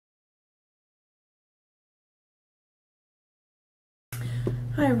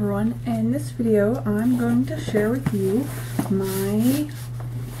Hi everyone, in this video I'm going to share with you my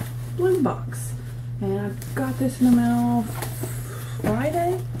Bluum box, and I got this in the mail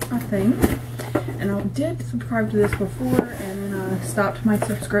Friday, I think, and I did subscribe to this before and then I stopped my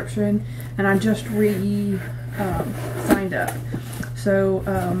subscription and I just signed up. So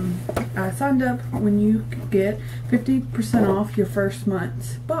I signed up when you get 50% off your first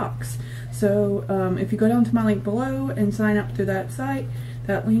month's box. So if you go down to my link below and sign up through that site,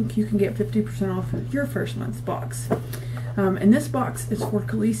 that link, you can get 50% off of your first month's box. And this box is for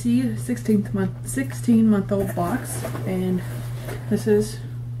Khaleesi 16-month-old box, and this is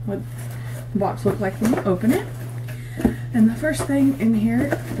what the box looks like when you open it. And the first thing in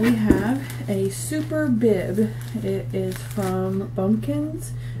here, we have a super bib. It is from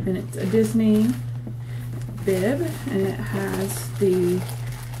Bumpkins, and it's a Disney bib, and it has the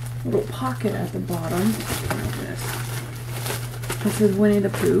little pocket at the bottom. This is Winnie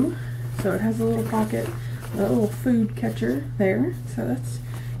the Pooh, so it has a little pocket, a little food catcher there, so that's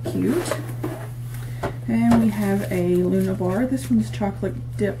cute. And we have a Luna bar. This one's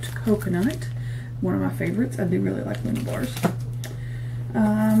chocolate dipped coconut, one of my favorites. I do really like Luna bars.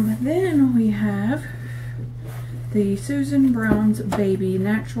 Then we have the Susan Brown's Baby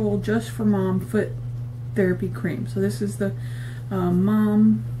Natural Just for Mom Foot Therapy Cream. So this is the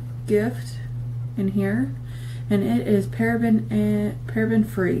mom gift in here. And it is paraben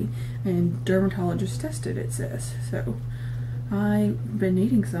free and dermatologist tested, it says. So I've been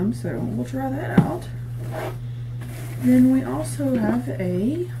needing some, so we'll try that out. Then we also have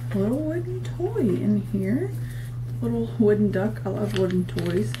a little wooden toy in here. Little wooden duck. I love wooden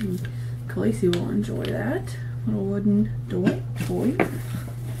toys, and Khaleesi will enjoy that. Little wooden toy.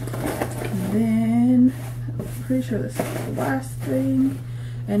 And then I'm pretty sure this is the last thing.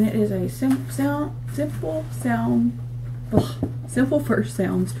 And it is a Simple First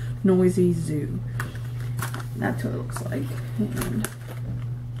Sounds Noisy Zoo. That's what it looks like. And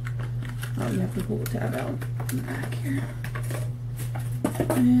you have to pull the tab out in the back here.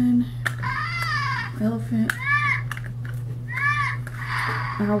 And elephant.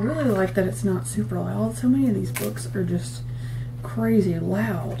 I really like that it's not super loud. So many of these books are just crazy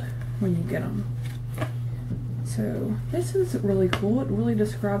loud when you get them. So this is really cool. It really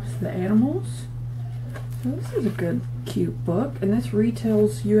describes the animals. So this is a good, cute book, and this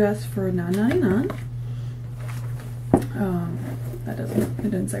retails US for $9.99. It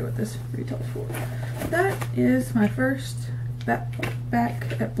didn't say what this retails for. That is my first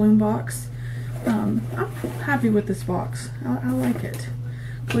back at Bluum box. I'm happy with this box. I like it.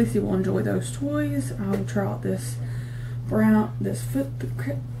 Khaleesi will enjoy those toys. I will try out this foot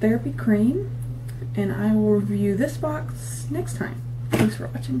therapy cream. And I will review this box next time. Thanks for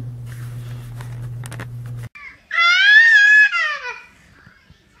watching.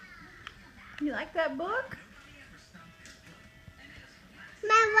 You like that book?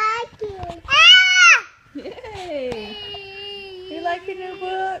 I like it. Yay! You like your new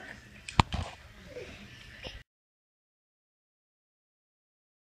book?